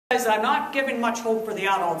I'm not giving much hope for the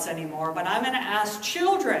adults anymore, but I'm going to ask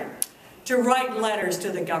children to write letters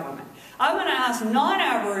to the government. I'm going to ask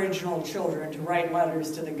non-Aboriginal children to write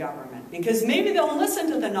letters to the government, because maybe they'll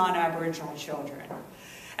listen to the non-Aboriginal children.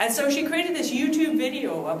 And so she created this YouTube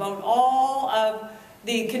video about all of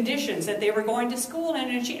the conditions that they were going to school in,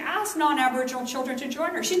 and she asked non-Aboriginal children to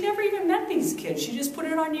join her. She never even met these kids. She just put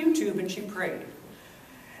it on YouTube and she prayed.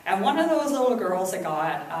 And one of those little girls that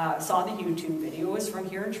saw the YouTube video was from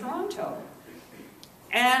here in Toronto.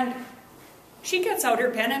 And she gets out her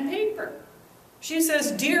pen and paper. She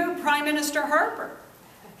says, "Dear Prime Minister Harper,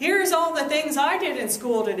 here's all the things I did in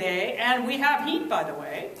school today," and we have heat, by the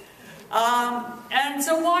way. And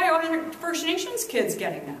so why aren't First Nations kids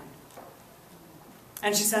getting that?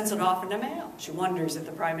 And she sends it off in the mail. She wonders if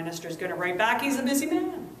the Prime Minister is going to write back. He's a busy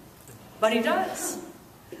man. But he does.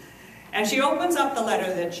 And she opens up the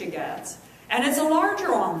letter that she gets. And it's a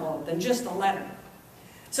larger envelope than just a letter.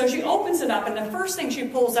 So she opens it up, and the first thing she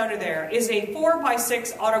pulls out of there is a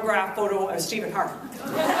 4x6 autograph photo of Stephen Harper.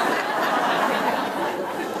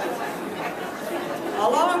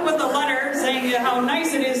 Along with a letter saying how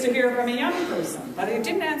nice it is to hear from a young person. But it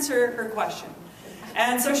didn't answer her question.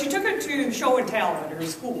 And so she took it to show and tell at her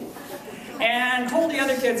school and told the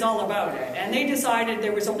other kids all about it. And they decided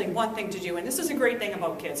there was only one thing to do. And this is a great thing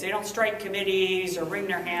about kids. They don't strike committees or wring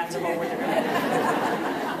their hands about what they're going to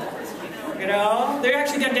do. You know, they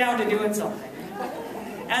actually get down to doing something.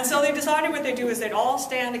 And so they decided what they'd do is they'd all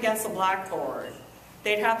stand against the blackboard.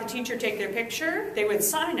 They'd have the teacher take their picture, they would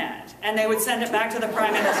sign it, and they would send it back to the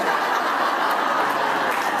Prime Minister.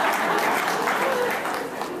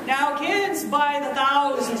 Now, kids by the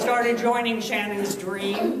thousands started joining Shannon's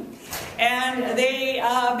dream, and they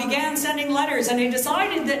began sending letters, and they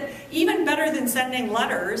decided that even better than sending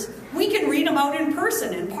letters, we can read them out in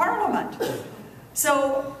person in Parliament.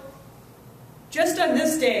 So, just on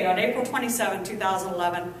this day, on April 27,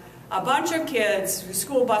 2011, a bunch of kids,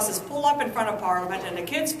 school buses pull up in front of Parliament, and the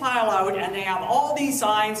kids pile out, and they have all these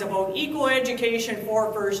signs about equal education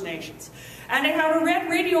for First Nations. And they have a red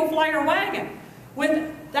radio flyer wagon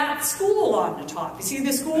with that school on the top. You see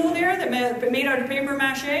the school there that made out of paper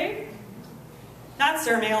mache? That's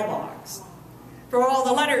their mailbox for all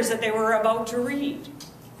the letters that they were about to read.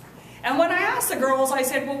 And when I asked the girls, I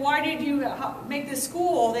said, "Well, why did you make this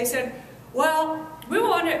school?" They said, "Well,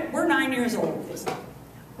 we're 9 years old. They said.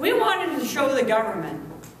 We wanted to show the government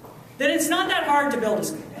that it's not that hard to build a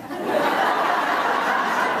school."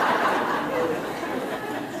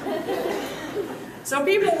 So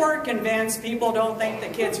people weren't convinced. People don't think the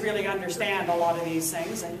kids really understand a lot of these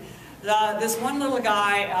things. And this one little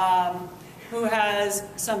guy who has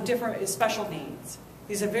some different special needs.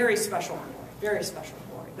 He's a very special boy, very special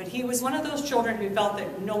boy. But he was one of those children who felt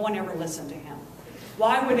that no one ever listened to him.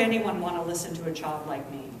 Why would anyone want to listen to a child like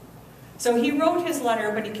me? So he wrote his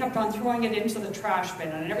letter, but he kept on throwing it into the trash bin.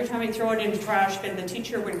 And every time he'd throw it into the trash bin, the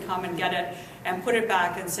teacher would come and get it and put it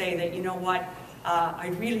back and say that, "You know what,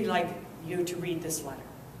 I'd really like you to read this letter."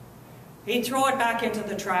 He'd throw it back into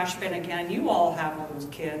the trash bin again. You all have all those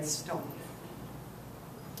kids, don't you?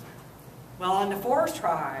 Well, on the fourth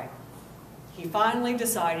try, he finally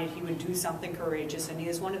decided he would do something courageous, and he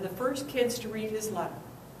is one of the first kids to read his letter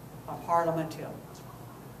on Parliament Hill.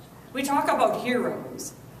 We talk about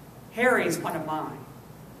heroes. Harry's one of mine.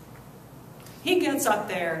 He gets up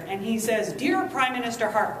there and he says, "Dear Prime Minister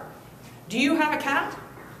Harper, do you have a cat?"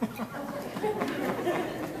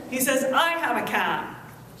 He says, "I have a cat.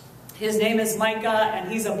 His name is Micah, and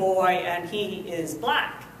he's a boy, and he is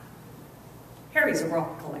black." Harry's a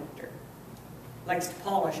rock collector. Likes to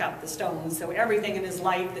polish up the stones, so everything in his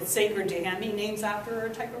life that's sacred to him, he names after a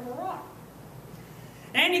type of a rock.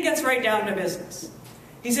 And he gets right down to business.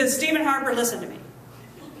 He says, "Stephen Harper, listen to me.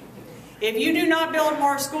 If you do not build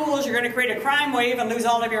more schools, you're going to create a crime wave and lose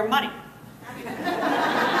all of your money.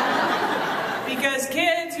 Because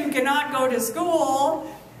kids who cannot go to school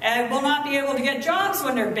will not be able to get jobs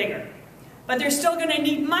when they're bigger. But they're still going to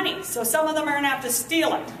need money, so some of them are going to have to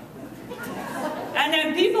steal it. And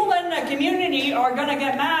then people in the community are going to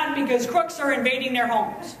get mad because crooks are invading their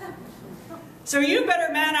homes. So you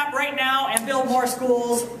better man up right now and build more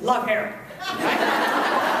schools. Love, Harry."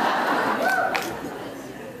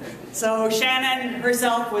 So Shannon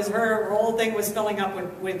herself, her whole thing was filling up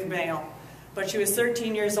with mail. But she was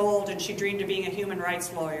 13 years old and she dreamed of being a human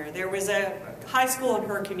rights lawyer. There was a high school in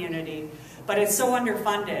her community, but it's so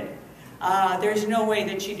underfunded. There's no way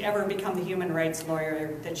that she'd ever become the human rights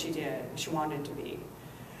lawyer that she wanted to be.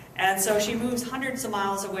 And so she moves hundreds of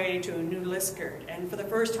miles away to New Liskeard. And for the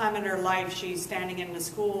first time in her life, she's standing in the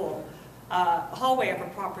school, hallway of a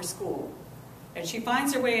proper school. And she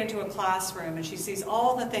finds her way into a classroom and she sees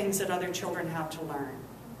all the things that other children have to learn.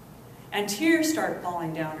 And tears start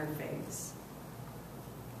falling down her face.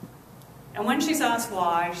 And when she's asked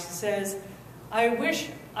why, she says, I wish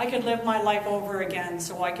I could live my life over again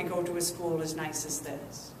so I could go to a school as nice as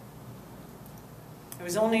this. It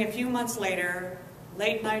was only a few months later,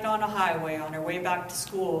 late night on a highway on her way back to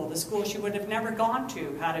school, the school she would have never gone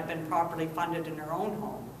to had it been properly funded in her own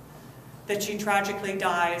home, that she tragically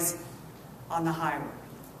dies on the highway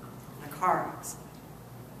in a car accident.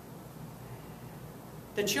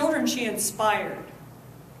 The children she inspired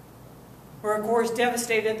were, of course,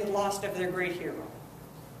 devastated at the loss of their great hero.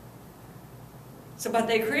 But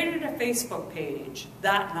they created a Facebook page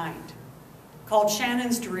that night called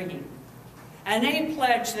Shannon's Dream. And they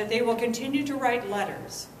pledged that they will continue to write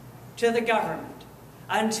letters to the government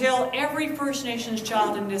until every First Nations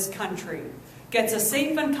child in this country gets a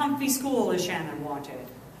safe and comfy school, as Shannon wanted,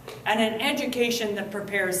 and an education that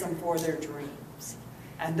prepares them for their dreams.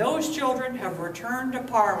 And those children have returned to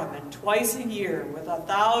Parliament twice a year with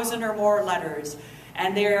 1,000 or more letters,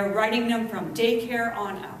 and they are writing them from daycare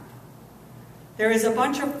on up. There is a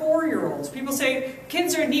bunch of 4-year-olds. People say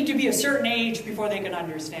kids need to be a certain age before they can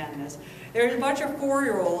understand this. There's a bunch of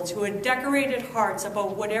 4-year-olds who had decorated hearts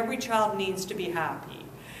about what every child needs to be happy.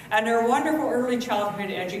 And their wonderful early childhood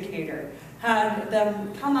educator had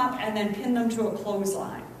them come up and then pin them to a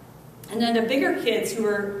clothesline. And then the bigger kids who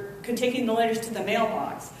were taking the letters to the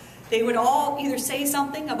mailbox, they would all either say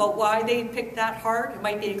something about why they picked that heart. It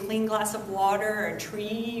might be a clean glass of water, or a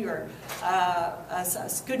tree, or a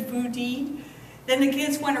good food to eat. Then the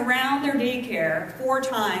kids went around their daycare 4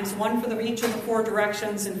 times, one for each of the 4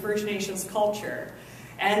 directions in First Nations culture.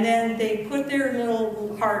 And then they put their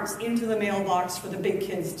little hearts into the mailbox for the big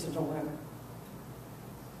kids to deliver.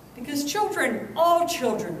 Because children, all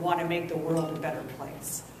children, want to make the world a better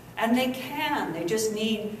place. And they can. They just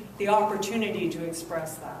need the opportunity to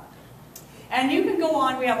express that. And you can go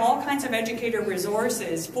on. We have all kinds of educator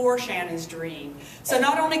resources for Shannon's Dream. So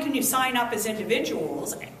not only can you sign up as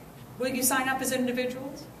individuals. Will you sign up as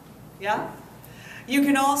individuals? Yeah? You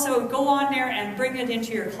can also go on there and bring it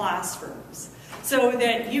into your classrooms so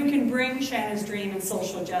that you can bring Shannon's Dream and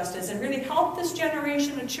social justice and really help this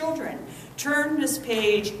generation of children turn this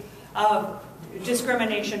page of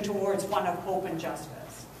discrimination towards one of hope and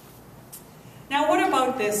justice. Now, what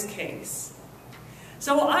about this case?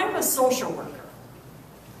 So I'm a social worker.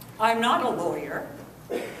 I'm not a lawyer.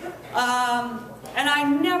 And I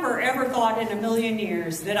never, ever thought in a million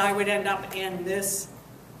years that I would end up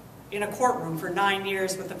in a courtroom for 9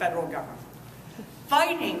 years with the federal government,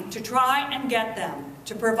 fighting to try and get them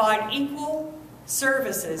to provide equal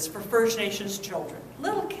services for First Nations children,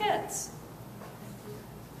 little kids.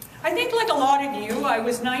 I think, like a lot of you, I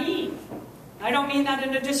was naive. I don't mean that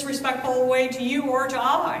in a disrespectful way to you or to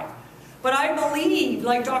I, but I believed,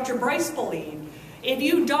 like Dr. Bryce believed, if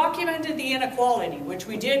you documented the inequality, which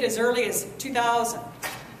we did as early as 2000,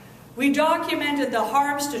 we documented the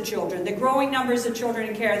harms to children, the growing numbers of children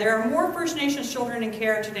in care. There are more First Nations children in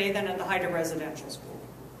care today than at the height of residential school.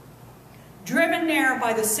 Driven there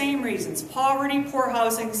by the same reasons: poverty, poor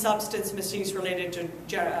housing, substance misuse related to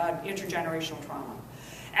intergenerational trauma.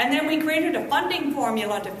 And then we created a funding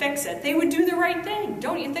formula to fix it. They would do the right thing.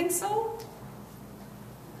 Don't you think so?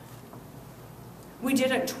 We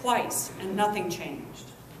did it twice, and nothing changed.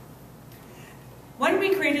 When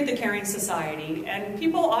we created the Caring Society, and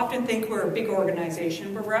people often think we're a big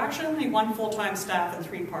organization, but we're actually only 1 full-time staff and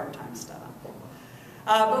 3 part-time staff.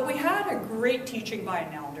 But we had a great teaching by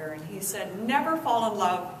an elder, and he said, never fall in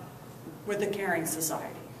love with the Caring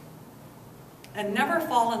Society. And never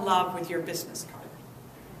fall in love with your business card.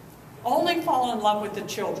 Only fall in love with the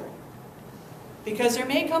children. Because there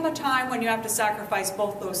may come a time when you have to sacrifice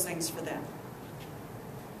both those things for them.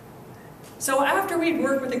 So after we'd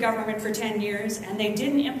worked with the government for 10 years and they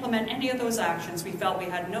didn't implement any of those actions, we felt we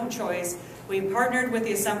had no choice. We partnered with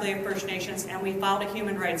the Assembly of First Nations and we filed a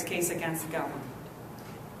human rights case against the government,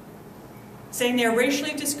 saying they're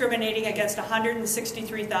racially discriminating against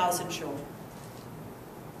 163,000 children.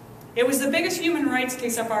 It was the biggest human rights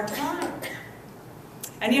case of our time.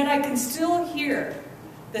 And yet I can still hear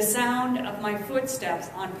the sound of my footsteps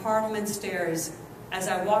on Parliament stairs as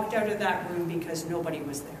I walked out of that room because nobody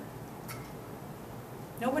was there.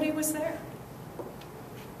 Nobody was there.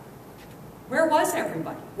 Where was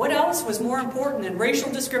everybody? What else was more important than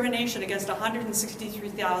racial discrimination against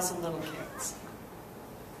 163,000 little kids?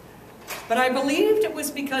 But I believed it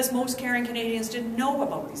was because most caring Canadians didn't know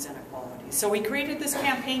about these inequalities. So we created this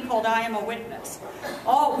campaign called I Am a Witness.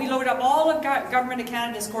 We loaded up all of Government of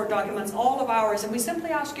Canada's court documents, all of ours, and we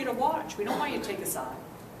simply ask you to watch. We don't want you to take a side.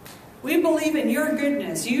 We believe in your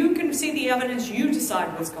goodness. You can see the evidence. You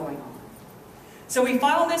decide what's going on. So we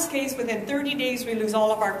file this case. Within 30 days, we lose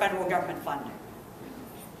all of our federal government funding.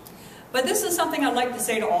 But this is something I'd like to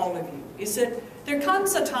say to all of you, is that there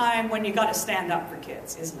comes a time when you got to stand up for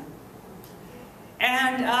kids, isn't it?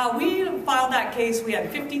 And we filed that case. We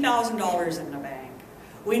had $50,000 in the bank.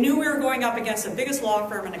 We knew we were going up against the biggest law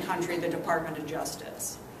firm in the country, the Department of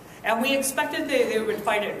Justice. And we expected they would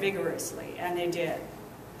fight it vigorously, and they did.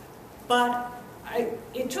 But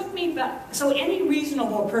it took me back. So any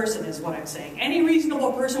reasonable person is what I'm saying. Any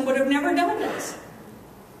reasonable person would have never done this.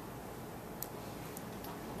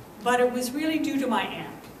 But it was really due to my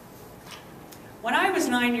aunt. When I was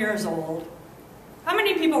 9 years old, how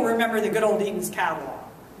many people remember the good old Eaton's catalog?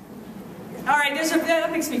 All right,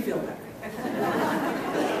 that makes me feel better.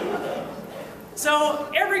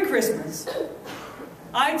 So every Christmas,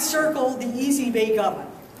 I'd circle the Easy Bake Oven.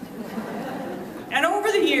 And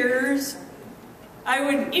over the years, I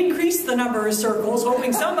would increase the number of circles,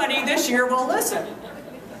 hoping somebody this year will listen.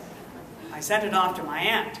 I sent it off to my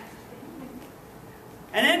aunt.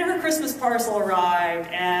 And then her Christmas parcel arrived,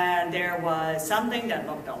 and there was something that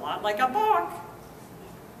looked a lot like a book.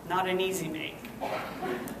 Not an easy bake.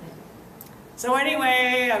 So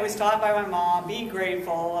anyway, I was taught by my mom, be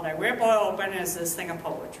grateful, and I rip it open, and it's this thing of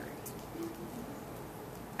poetry.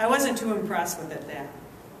 I wasn't too impressed with it then.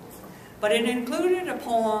 But it included a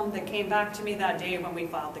poem that came back to me that day when we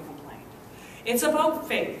filed the complaint. It's about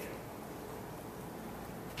faith.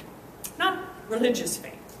 Not religious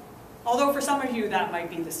faith. Although for some of you that might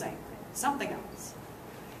be the same thing. Something else.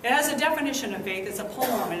 It has a definition of faith. It's a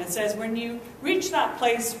poem, and it says, when you reach that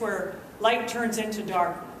place where light turns into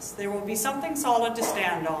darkness, there will be something solid to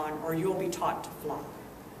stand on, or you will be taught to fly.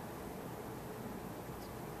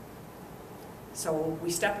 So we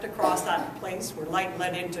stepped across that place where light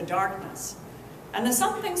led into darkness. And the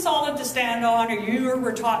something solid to stand on, or you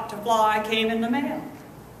were taught to fly, came in the mail.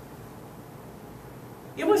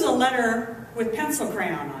 It was a letter with pencil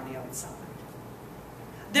crayon on the outside.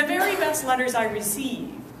 The very best letters I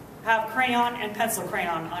receive have crayon and pencil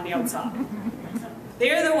crayon on the outside.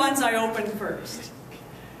 They're the ones I opened first.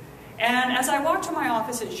 And as I walked to my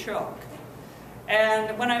office, it shook.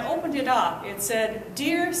 And when I opened it up, it said,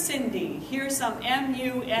 "Dear Cindy, here's some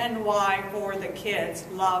MUNY for the kids.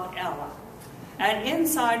 Love, Ella." And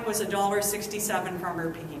inside was $1.67 from her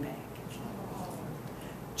piggy bank.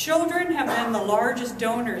 Children have been the largest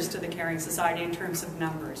donors to the Caring Society in terms of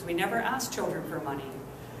numbers. We never ask children for money.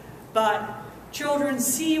 But children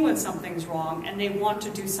see when something's wrong and they want to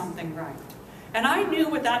do something right. And I knew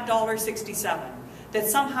with that $1.67 that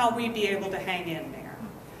somehow we'd be able to hang in there.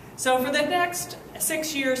 So for the next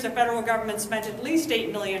 6 years, the federal government spent at least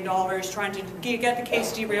 $8 million trying to get the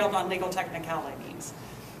case derailed on legal technicalities.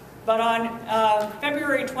 But on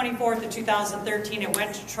February 24th of 2013, it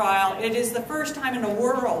went to trial. It is the first time in the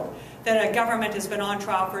world that a government has been on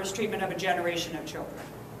trial for its treatment of a generation of children,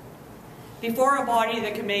 before a body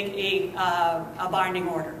that can make a binding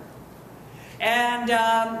order. And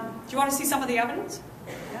do you want to see some of the evidence?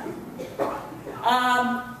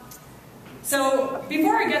 Yeah. So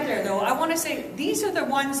before I get there, though, I want to say these are the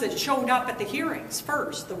ones that showed up at the hearings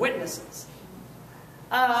first, the witnesses.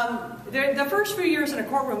 The first few years in a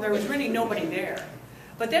courtroom, there was really nobody there.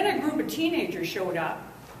 But then a group of teenagers showed up.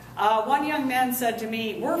 One young man said to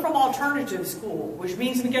me, "We're from alternative school, which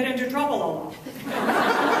means we get into trouble a lot."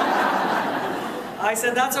 I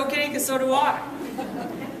said, "That's okay, because so do I."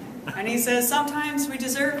 And he says, "Sometimes we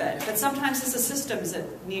deserve it, but sometimes it's the systems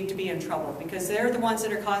that need to be in trouble, because they're the ones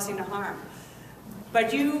that are causing the harm.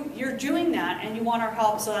 But you're doing that, and you want our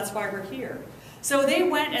help, so that's why we're here." So they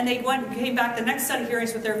went and came back the next set of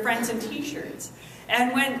hearings with their friends in T-shirts.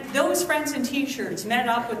 And when those friends in T-shirts met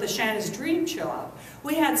up with the Shanna's Dream Job,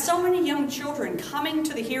 we had so many young children coming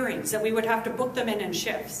to the hearings that we would have to book them in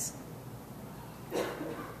shifts.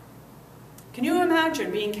 Can you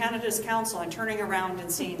imagine being Canada's counsel and turning around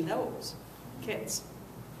and seeing those kids?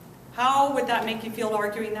 How would that make you feel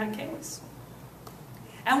arguing that case?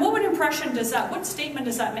 And what statement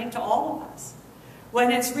does that make to all of us?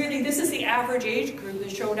 When it's really, this is the average age group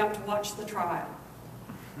that showed up to watch the trial.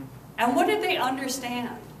 And what did they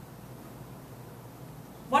understand?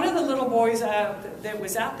 One of the little boys that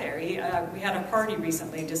was out there, we had a party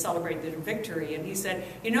recently to celebrate the victory, and he said,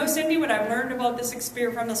 "You know, Cindy, what I've learned about this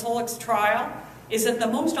experience from this whole trial is that the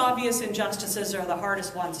most obvious injustices are the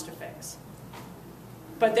hardest ones to fix.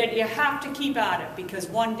 But that you have to keep at it, because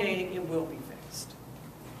one day it will be fixed."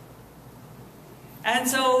 And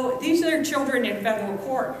so these are children in federal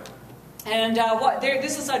court. And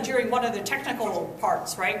this is during one of the technical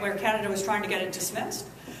parts, right, where Canada was trying to get it dismissed.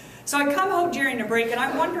 So I come home during the break and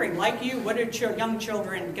I'm wondering, like you, what are young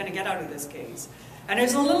children going to get out of this case? And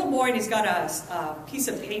there's a little boy and he's got a piece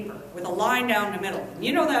of paper with a line down the middle.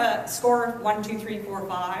 You know the score 1, 2, 3, 4,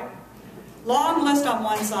 5? Long list on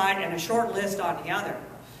one side and a short list on the other.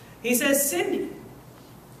 He says, Cindy,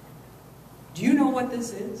 do you know what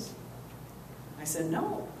this is? I said,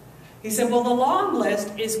 no. He said, well, the long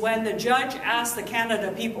list is when the judge asks the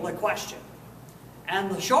Canada people a question. And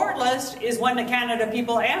the short list is when the Canada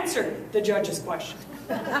people answered the judge's question.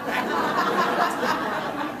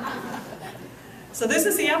 So this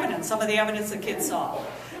is the evidence, some of the evidence the kids saw.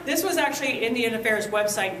 This was actually Indian Affairs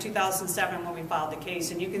website in 2007 when we filed the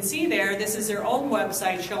case. And you can see there, this is their own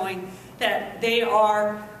website showing that they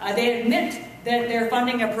admit that their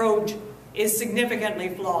funding approach is significantly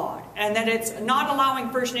flawed, and that it's not allowing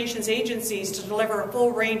First Nations agencies to deliver a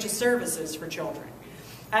full range of services for children.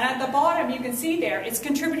 And at the bottom, you can see there, it's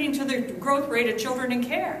contributing to the growth rate of children in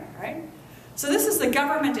care, right? So this is the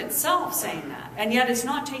government itself saying that, and yet it's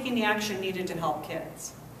not taking the action needed to help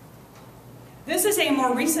kids. This is a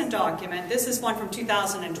more recent document. This is one from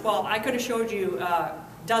 2012. I could have showed you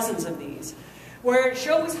dozens of these, where it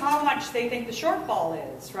shows how much they think the shortfall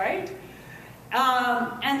is, right?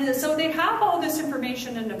 And so they have all this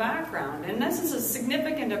information in the background, and this is a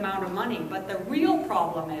significant amount of money, but the real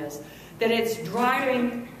problem is that it's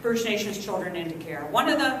driving First Nations children into care. One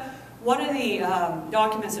of the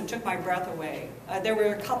documents that took my breath away, there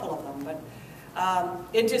were a couple of them, but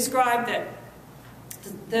it described that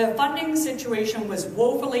the funding situation was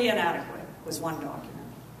woefully inadequate, was one document.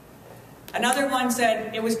 Another one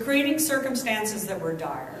said it was creating circumstances that were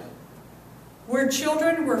dire, where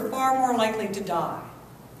children were far more likely to die.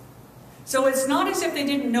 So it's not as if they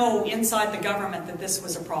didn't know inside the government that this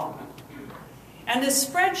was a problem. And this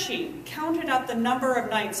spreadsheet counted up the number of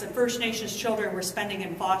nights that First Nations children were spending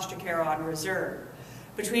in foster care on reserve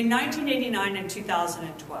between 1989 and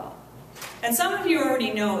 2012. And some of you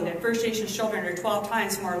already know that First Nations children are 12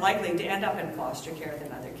 times more likely to end up in foster care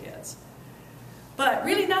than other kids. But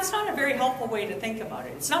really, that's not a very helpful way to think about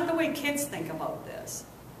it. It's not the way kids think about this.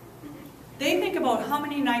 They think about, how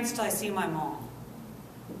many nights till I see my mom?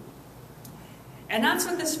 And that's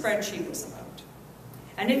what this spreadsheet was about.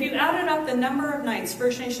 And if you added up the number of nights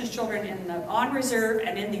First Nations children on reserve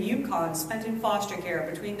and in the Yukon spent in foster care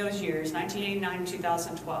between those years, 1989 and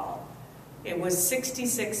 2012, it was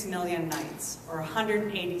 66 million nights, or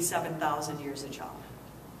 187,000 years a child.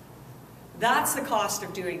 That's the cost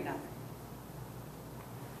of doing nothing.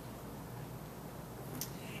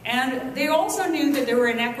 And they also knew that there were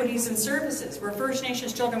inequities in services, where First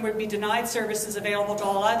Nations children would be denied services available to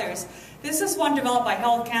all others. This is one developed by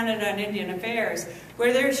Health Canada and Indian Affairs,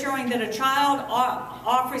 where they're showing that a child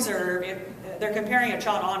off reserve, they're comparing a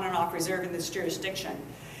child on and off reserve in this jurisdiction.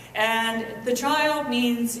 And the child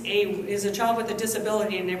is a child with a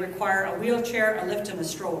disability, and they require a wheelchair, a lift, and a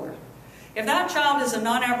stroller. If that child is a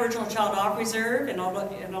non-Aboriginal child off reserve in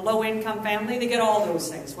a low-income family, they get all those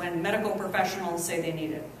things when medical professionals say they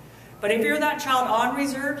need it. But if you're that child on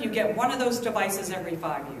reserve, you get one of those devices every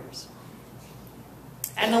 5 years.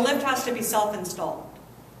 And the lift has to be self-installed.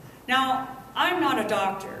 Now, I'm not a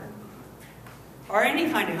doctor or any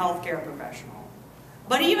kind of healthcare professional,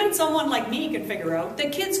 but even someone like me can figure out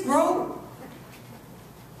that kids grow.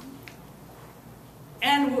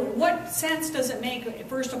 And what sense does it make,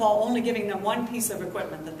 first of all, only giving them one piece of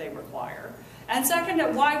equipment that they require? And second,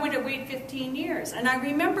 why would it wait 15 years? And I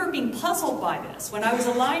remember being puzzled by this when I was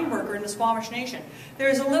a line worker in the Squamish Nation. There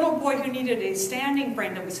was a little boy who needed a standing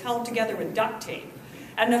frame that was held together with duct tape.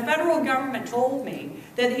 And the federal government told me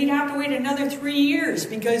that he'd have to wait another 3 years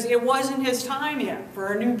because it wasn't his time yet for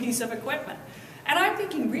a new piece of equipment. And I'm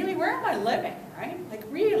thinking, really, where am I living, right? Like,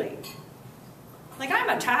 really? Like, I'm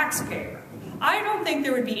a taxpayer. I don't think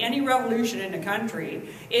there would be any revolution in the country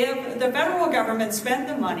if the federal government spent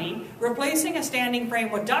the money replacing a standing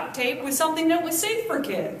frame with duct tape with something that was safe for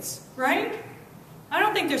kids, right? I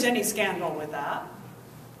don't think there's any scandal with that.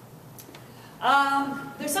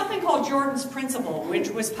 There's something called Jordan's Principle,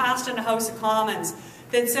 which was passed in the House of Commons,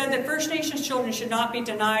 that said that First Nations children should not be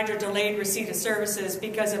denied or delayed receipt of services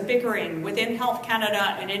because of bickering within Health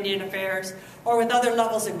Canada and Indian Affairs or with other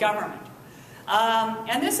levels of government.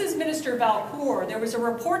 And this is Minister Valcourt. There was a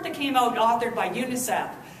report that came out authored by UNICEF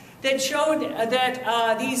that showed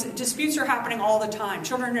that these disputes are happening all the time.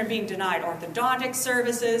 Children are being denied orthodontic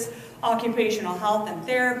services, occupational health and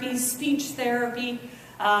therapy, speech therapy,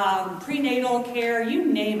 prenatal care, you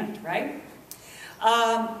name it, right?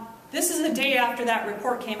 This is the day after that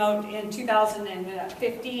report came out in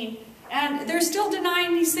 2015, and they're still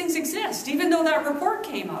denying these things exist, even though that report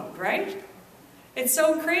came out, right? It's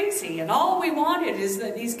so crazy, and all we wanted is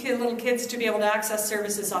that these little kids to be able to access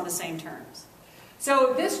services on the same terms.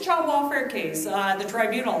 So this child welfare case, the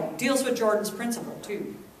tribunal, deals with Jordan's principle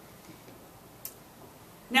too.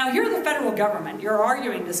 Now you're the federal government, you're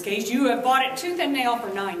arguing this case, you have fought it tooth and nail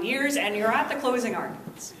for 9 years, and you're at the closing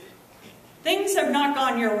arguments. Things have not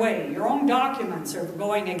gone your way, your own documents are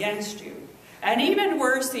going against you. And even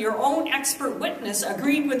worse, your own expert witness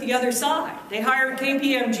agreed with the other side. They hired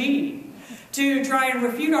KPMG to try and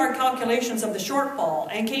refute our calculations of the shortfall,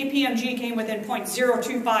 and KPMG came within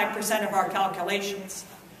 0.025% of our calculations.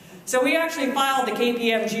 So we actually filed the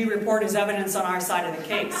KPMG report as evidence on our side of the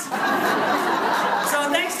case.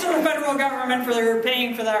 So thanks to the federal government for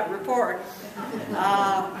paying for that report.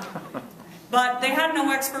 But they had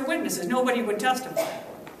no expert witnesses. Nobody would testify.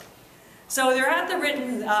 So they're at the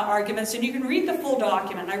written arguments, and you can read the full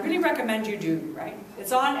document. I really recommend you do, right?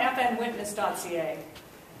 It's on fnwitness.ca.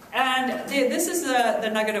 And this is the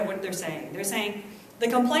nugget of what they're saying. They're saying the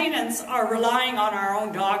complainants are relying on our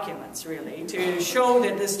own documents, really, to show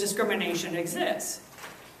that this discrimination exists.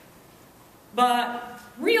 But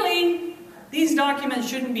really, these documents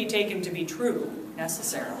shouldn't be taken to be true,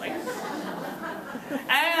 necessarily.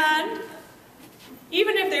 And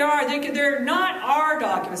even if they are, they're not our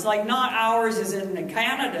documents, like not ours as in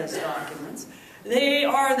Canada's documents. They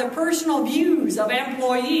are the personal views of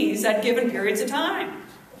employees at given periods of time.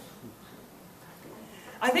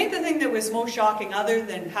 I think the thing that was most shocking, other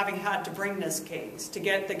than having had to bring this case to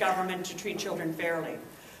get the government to treat children fairly,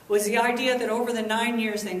 was the idea that over the 9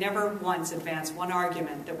 years they never once advanced one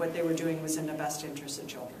argument that what they were doing was in the best interest of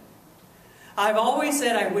children. I've always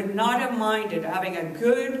said I would not have minded having a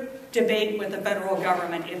good debate with the federal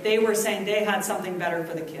government if they were saying they had something better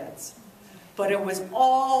for the kids. But it was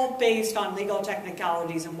all based on legal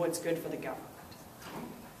technicalities and what's good for the government.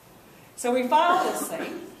 So we filed this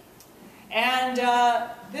thing. And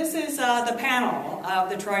this is the panel of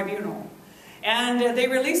the tribunal. And they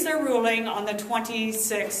released their ruling on the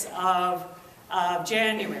 26th of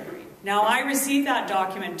January. Now, I received that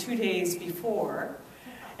document 2 days before.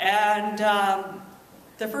 And I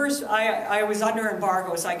was under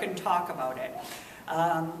embargo, so I couldn't talk about it.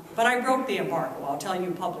 But I broke the embargo, I'll tell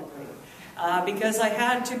you publicly. Because I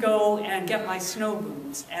had to go and get my snow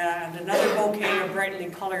boots and another bouquet of brightly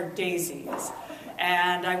colored daisies.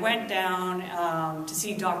 And I went down to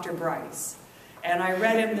see Dr. Bryce. And I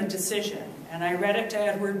read him the decision. And I read it to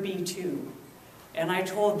Edward B. too. And I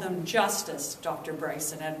told them, justice, Dr.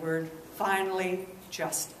 Bryce and Edward. Finally,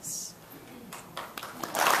 justice.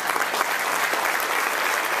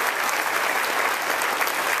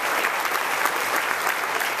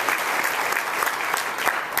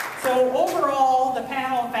 So overall, the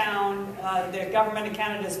panel found the Government of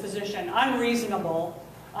Canada's position unreasonable,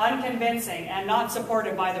 unconvincing, and not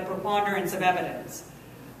supported by the preponderance of evidence.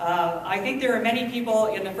 I think there are many people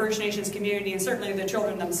in the First Nations community, and certainly the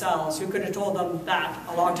children themselves, who could have told them that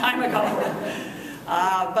a long time ago.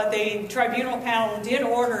 But the tribunal panel did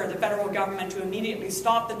order the federal government to immediately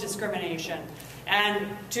stop the discrimination and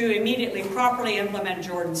to immediately properly implement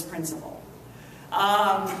Jordan's principle.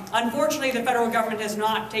 Unfortunately, the federal government has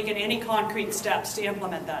not taken any concrete steps to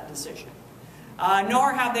implement that decision.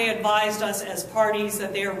 Nor have they advised us as parties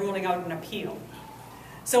that they are ruling out an appeal.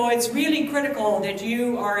 So it's really critical that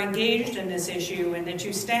you are engaged in this issue and that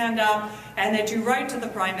you stand up and that you write to the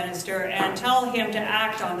Prime Minister and tell him to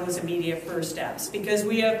act on those immediate first steps. Because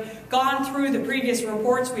we have gone through the previous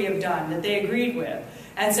reports we have done that they agreed with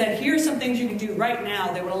and said, here's some things you can do right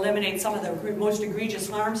now that will eliminate some of the most egregious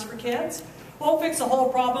harms for kids. Won't fix the whole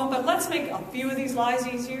problem, but let's make a few of these lives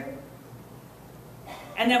easier.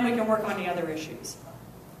 And then we can work on the other issues.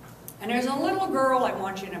 And there's a little girl I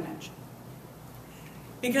want you to mention.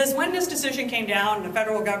 Because when this decision came down, the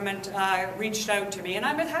federal government reached out to me, and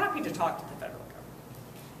I've been happy to talk to the federal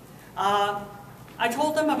government. I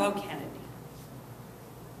told them about Kennedy.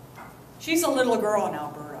 She's a little girl in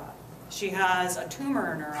Alberta. She has a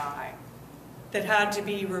tumor in her eye that had to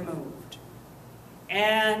be removed.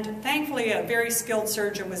 And thankfully, a very skilled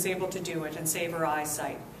surgeon was able to do it and save her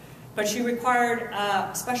eyesight. But she required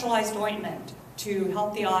a specialized ointment to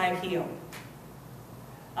help the eye heal.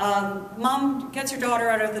 Mom gets her daughter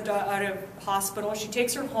out of hospital. She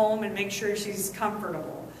takes her home and makes sure she's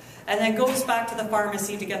comfortable, and then goes back to the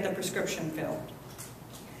pharmacy to get the prescription filled.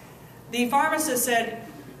 The pharmacist said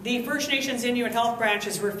the First Nations Inuit Health Branch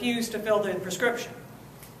has refused to fill the prescription.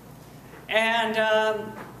 And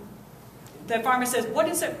the pharmacist says, what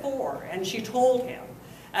is it for? And she told him.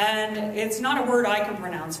 And it's not a word I can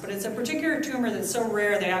pronounce, but it's a particular tumor that's so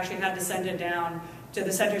rare they actually had to send it down to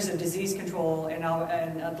the Centers of Disease Control in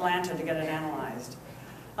Atlanta to get it analyzed.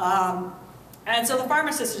 And so the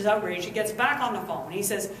pharmacist is outraged. He gets back on the phone. He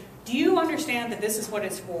says, do you understand that this is what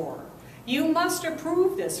it's for? You must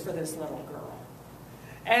approve this for this little girl.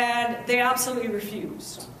 And they absolutely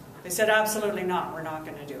refused. They said, absolutely not. We're not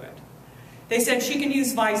going to do it. They said she can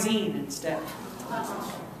use Visine instead.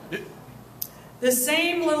 The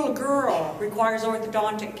same little girl requires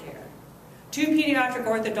orthodontic care. 2 pediatric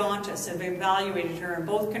orthodontists have evaluated her and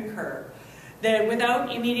both concur that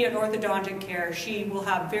without immediate orthodontic care, she will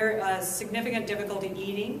have very significant difficulty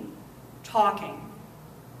eating, talking,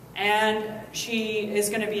 and she is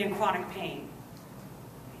going to be in chronic pain.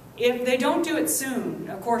 If they don't do it soon,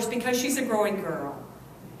 of course, because she's a growing girl,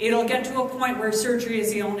 it'll get to a point where surgery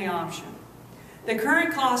is the only option. The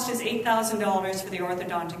current cost is $8,000 for the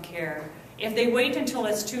orthodontic care. If they wait until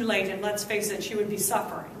it's too late, and let's face it, she would be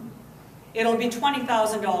suffering, it'll be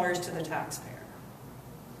 $20,000 to the taxpayer.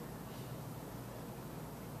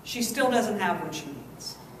 She still doesn't have what she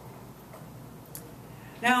needs.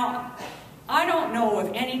 Now, I don't know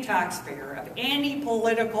of any taxpayer of any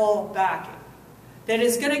political backing that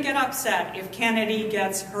is going to get upset if Kennedy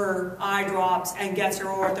gets her eye drops and gets her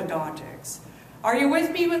orthodontics. Are you with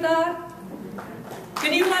me with that?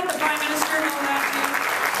 Can you let the Prime Minister know that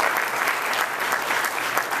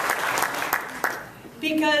too?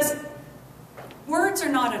 Because words are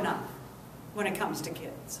not enough when it comes to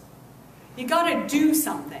kids. You got to do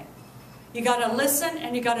something. You got to listen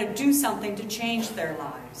and you got to do something to change their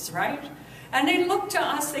lives, right? And they look to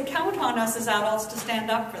us, they count on us as adults to stand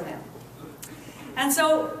up for them. And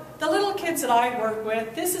so the little kids that I work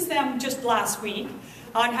with, this is them just last week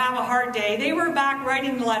on Have a Heart Day. They were back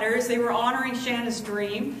writing letters. They were honoring Shanna's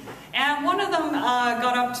dream. And one of them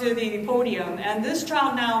got up to the podium, and this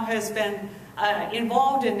child now has been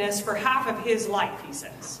involved in this for half of his life, he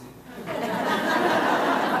says.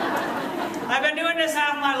 I've been doing this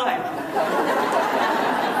half my life.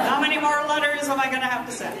 How many more letters am I going to have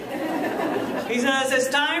to send? He says it's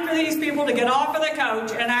time for these people to get off of the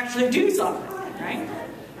couch and actually do something, right?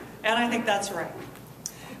 And I think that's right.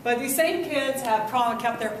 But these same kids have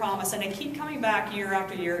kept their promise, and they keep coming back year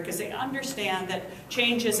after year because they understand that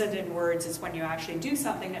change isn't in words, it's when you actually do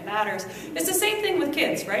something that matters. It's the same thing with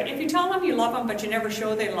kids, right? If you tell them you love them, but you never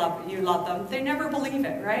show you love them, they never believe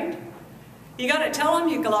it, right? You got to tell them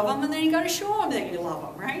you love them, and then you got to show them that you love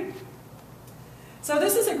them, right? So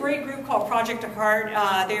this is a great group called Project of Heart.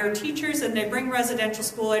 They are teachers, and they bring residential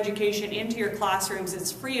school education into your classrooms.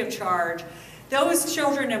 It's free of charge. Those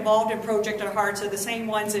children involved in Project of Hearts are the same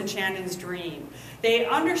ones in Shannon's dream. They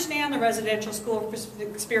understand the residential school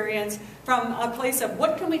experience from a place of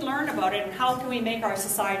what can we learn about it and how can we make our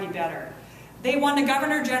society better. They won the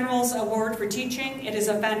Governor General's Award for Teaching. It is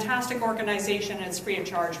a fantastic organization, and it's free of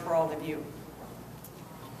charge for all of you.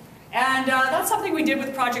 And that's something we did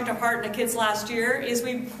with Project of Heart and the kids last year, is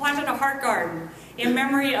we planted a heart garden in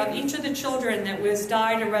memory of each of the children that was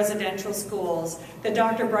died in residential schools that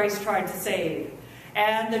Dr. Bryce tried to save.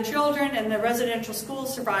 And the children and the residential school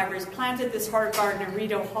survivors planted this heart garden in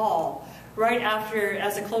Rideau Hall right after,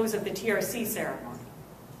 as a close of the TRC ceremony.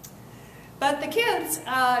 But the kids,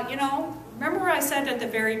 you know, remember what I said at the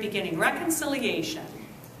very beginning, reconciliation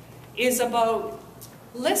is about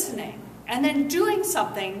listening and then doing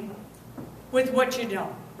something with what you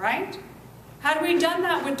know, right? Had we done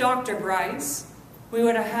that with Dr. Bryce, we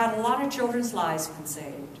would have had a lot of children's lives been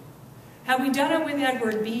saved. Had we done it with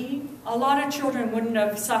Edward B., a lot of children wouldn't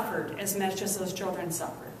have suffered as much as those children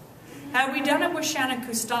suffered. Had we done it with Shannon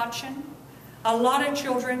Kustachin, a lot of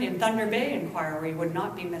children in Thunder Bay Inquiry would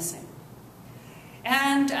not be missing.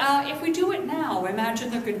 And if we do it now,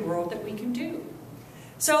 imagine the good world that we can do.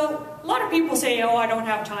 So a lot of people say, oh, I don't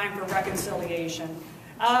have time for reconciliation.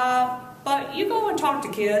 But you go and talk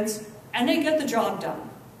to kids, and they get the job done.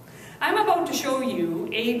 I'm about to show you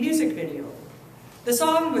a music video. The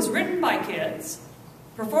song was written by kids,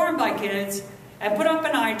 performed by kids, and put up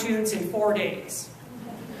in iTunes in 4 days.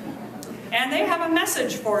 And they have a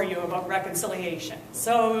message for you about reconciliation.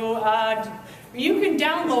 So you can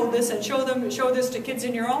download this and show this to kids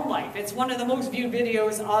in your own life. It's one of the most viewed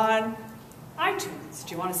videos on iTunes.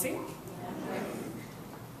 Do you want to see it?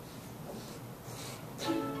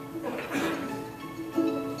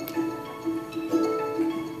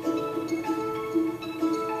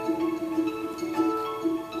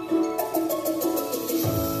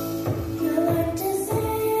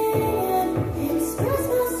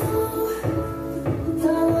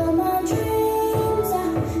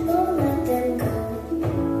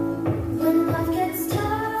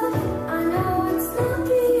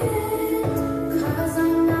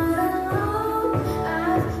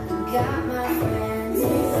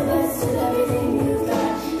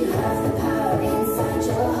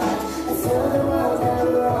 So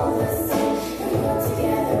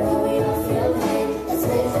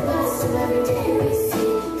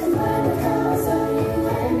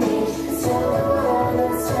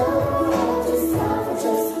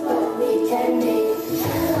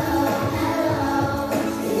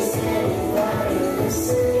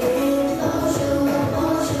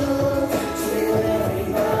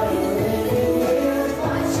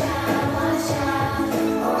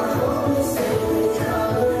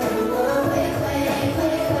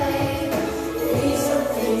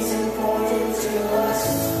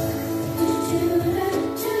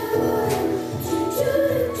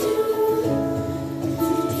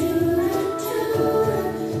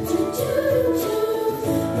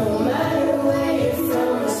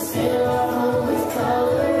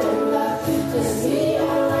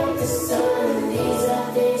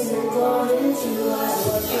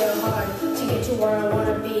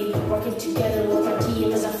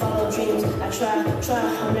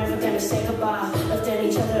I'm never gonna say goodbye. Lifting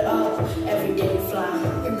each other up, every day we fly.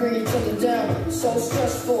 And bring each other down, so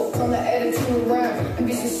stressful. Turn the attitude around and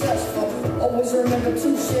be successful. Always remember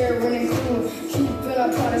to share and include. Keeping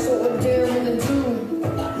our promise what we're daring to do.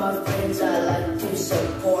 My friends I like to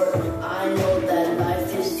support. I know that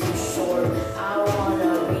life is too short. I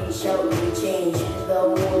wanna reach out and change the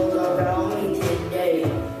world around me today.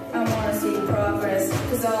 I wanna see progress,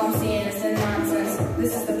 cause all I'm seeing is the nonsense.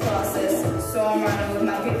 This is the process, so I'm running with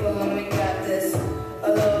my people and we got this.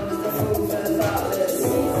 Our love is the food for the thoughtless.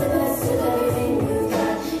 Make the best of everything you've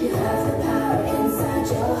got. You have the power inside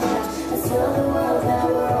your heart. Let's tell the world that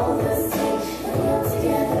we're all the same. And we're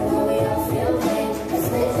together when we all feel pain. Let's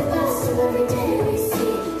make the best of every day we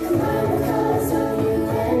see. Combine the colors of you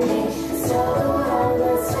and me. Let's tell the world,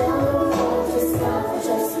 let's tell the world just about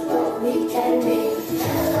just what we can be.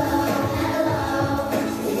 Hello, hello,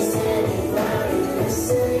 is anybody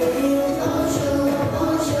listening? Bonjour,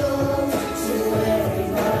 bonjour, to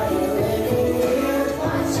everybody living here.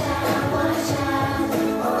 Watch out,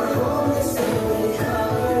 our home is filled with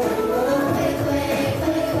color and love. Wake,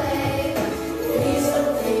 wake. These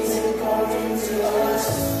are things important to us.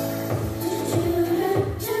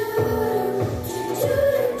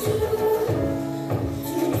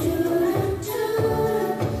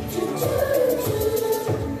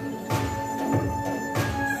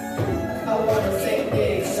 I wanna think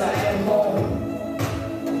big, so I am home.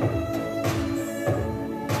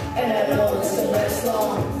 And I know it's gonna last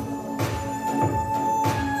long.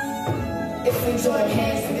 If we join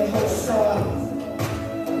hands, we can hold strong.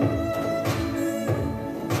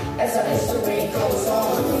 As our history goes on.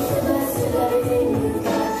 Make the best of everything you've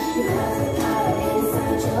got. You have the power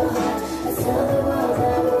inside your heart. Let's tell the world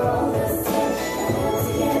that we're all the same. And we're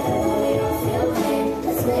together when we all feel pain.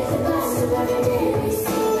 Let's make the best of every day we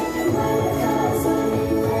see. Combine the colors of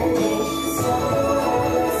you and me. Let's tell the world,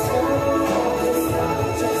 let's tell the world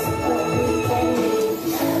just what we can be.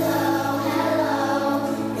 Hello,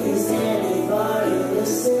 is anybody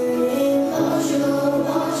listening? Bonjour,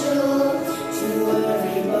 bonjour, to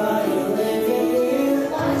everybody living here.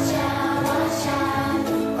 Watch out,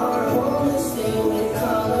 our home is filled with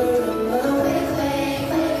color and love.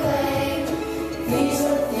 Wake, these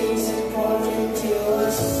are things important to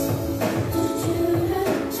us.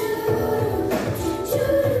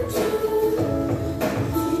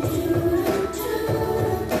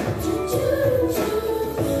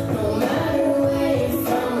 No matter where you're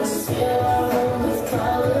from, let's fill our home with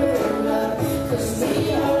color and love. 'Cause we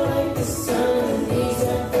are like the sun, and these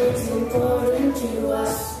are things important to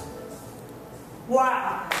us.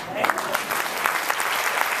 Wow.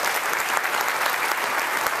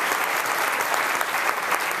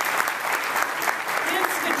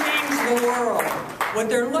 Kids to change the world. What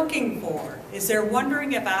they're looking for is they're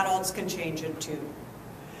wondering if adults can change it too.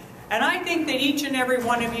 And I think that each and every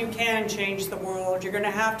one of you can change the world. You're going to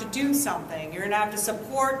have to do something. You're going to have to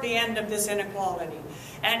support the end of this inequality.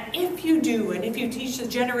 And if you do, and if you teach the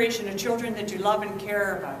generation of children that you love and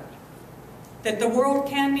care about, that the world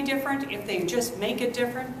can be different if they just make it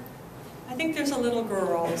different, I think there's a little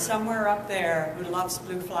girl somewhere up there who loves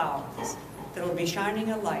blue flowers that will be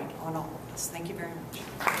shining a light on all of us. Thank you very much.